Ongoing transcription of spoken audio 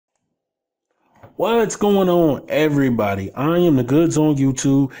What's going on, everybody? I am the Goods on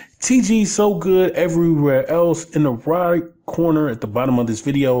YouTube. TGsoGood everywhere else. In the right corner at the bottom of this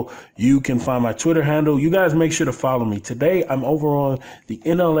video, you can find my Twitter handle. You guys make sure to follow me. Today, I'm over on the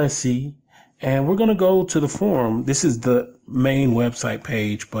NLSC, and we're going to go to the forum. This is the main website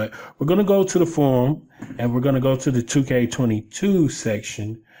page, but we're going to go to the forum, and we're going to go to the 2K22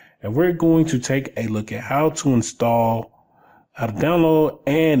 section, and we're going to take a look at how to download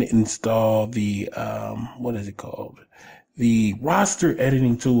and install the, what is it called? The roster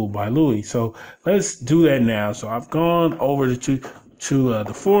editing tool by Looyh. So let's do that now. So I've gone over to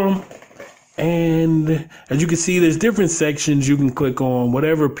the forum, and as you can see, there's different sections you can click on,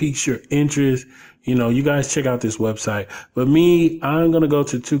 whatever piques your interest. You know, you guys check out this website. But me, I'm going to go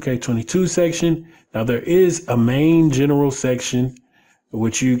to 2K22 section. Now there is a main general section,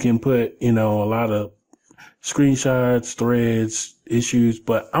 which you can put, you know, a lot of screenshots, threads, issues,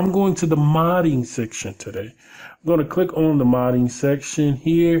 but I'm going to the modding section today. I'm going to click on the modding section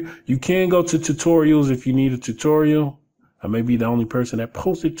here. You can go to tutorials if you need a tutorial. I may be the only person that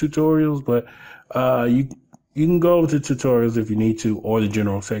posted tutorials, but you can go to tutorials if you need to, or the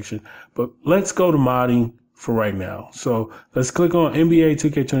general section. But let's go to modding for right now. So let's click on NBA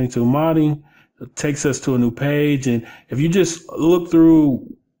 2K22 modding. It takes us to a new page, and if you just look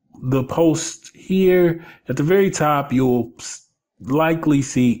through the post here at the very top, you'll likely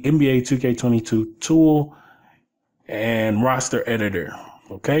see NBA 2K22 tool and roster editor.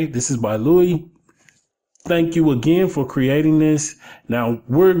 Okay, this is by Looyh. Thank you again for creating this. Now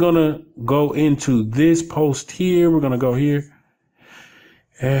we're gonna go into this post here. We're gonna go here,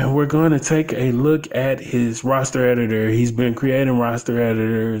 and we're going to take a look at his roster editor. He's been creating roster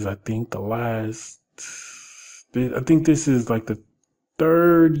editors, I think this is like the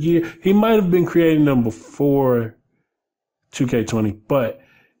third year. He might have been creating them before 2K20, but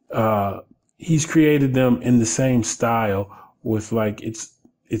he's created them in the same style with like its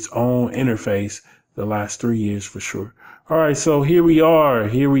own interface the last 3 years for sure. All right, so here we are.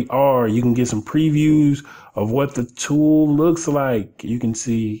 You can get some previews of what the tool looks like. You can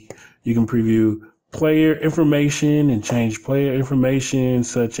see, you can preview player information and change player information,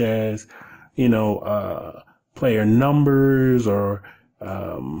 such as, you know, player numbers, or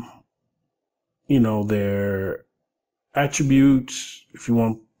you know, their attributes. If you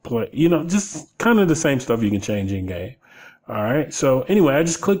want to play, you know, just kind of the same stuff you can change in game. All right. So anyway, I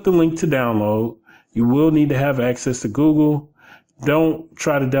just clicked the link to download. You will need to have access to Google. Don't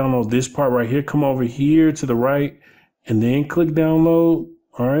try to download this part right here. Come over here to the right and then click download.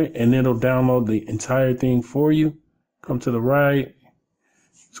 All right. And it'll download the entire thing for you. Come to the right.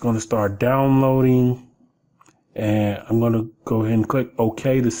 It's going to start downloading. And I'm going to go ahead and click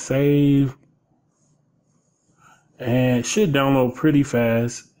OK to save. And it should download pretty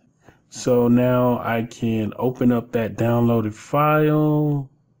fast. So now I can open up that downloaded file.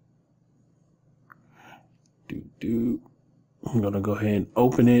 I'm going to go ahead and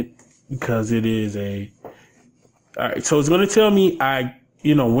open it because it is all right. So it's going to tell me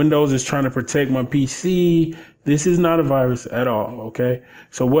Windows is trying to protect my PC. This is not a virus at all. Okay.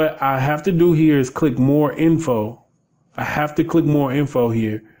 So what I have to do here is click more info. I have to click more info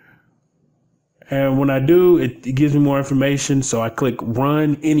here. And when I do, it gives me more information. So I click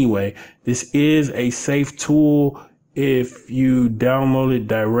run anyway. This is a safe tool if you download it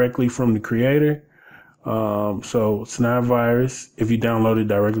directly from the creator. So it's not a virus if you download it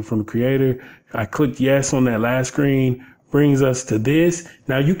directly from the creator. I clicked yes on that last screen. Brings us to this.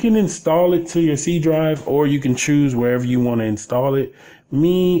 Now you can install it to your C drive, or you can choose wherever you want to install it.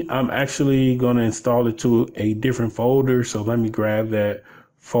 Me, I'm actually going to install it to a different folder. So let me grab that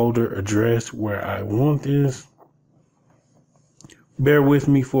folder address where I want this. Bear with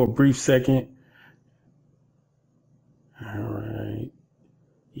me for a brief second. All right.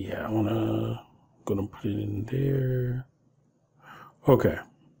 Yeah, I'm gonna put it in there. Okay.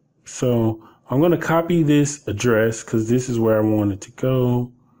 So I'm going to copy this address because this is where I want it to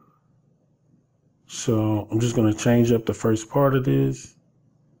go. So I'm just going to change up the first part of this.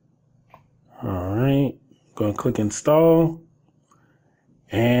 All right. Going to click install.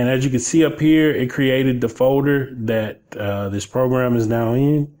 And as you can see up here, it created the folder that this program is now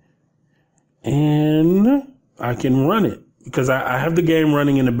in. And I can run it because I have the game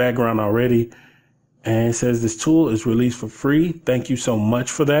running in the background already. And it says this tool is released for free. Thank you so much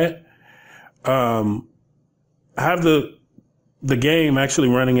for that. I have the game actually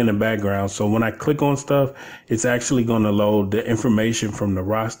running in the background. So when I click on stuff, it's actually going to load the information from the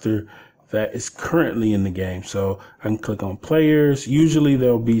roster that is currently in the game. So I can click on players. Usually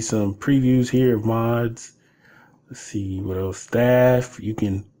there'll be some previews here of mods. Let's see what else. Staff. You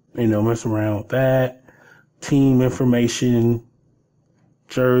can mess around with that. Team information,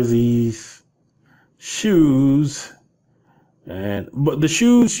 jerseys, shoes. But the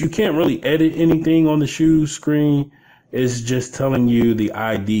shoes, you can't really edit anything on the shoes screen. It's just telling you the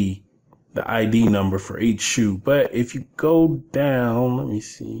ID number for each shoe. But if you go down, let me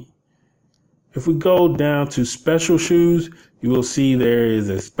see. If we go down to special shoes, you will see there is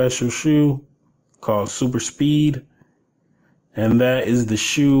a special shoe called Super Speed. And that is the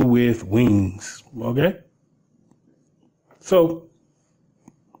shoe with wings. Okay? So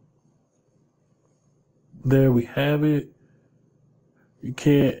there we have it.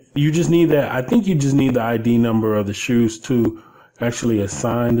 You just need that. I think you just need the ID number of the shoes to actually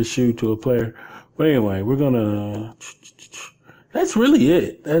assign the shoe to a player. But anyway, that's really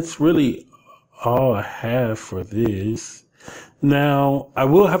it. That's really all I have for this. Now, I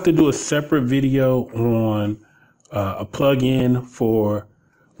will have to do a separate video on a plugin for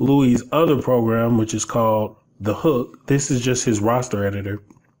Looyh's other program, which is called The Hook. This is just his roster editor.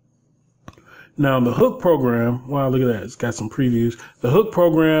 Now, the Hook program, wow, look at that. It's got some previews. The Hook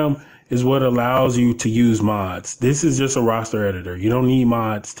program is what allows you to use mods. This is just a roster editor. You don't need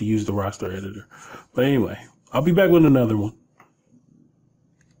mods to use the roster editor. But anyway, I'll be back with another one.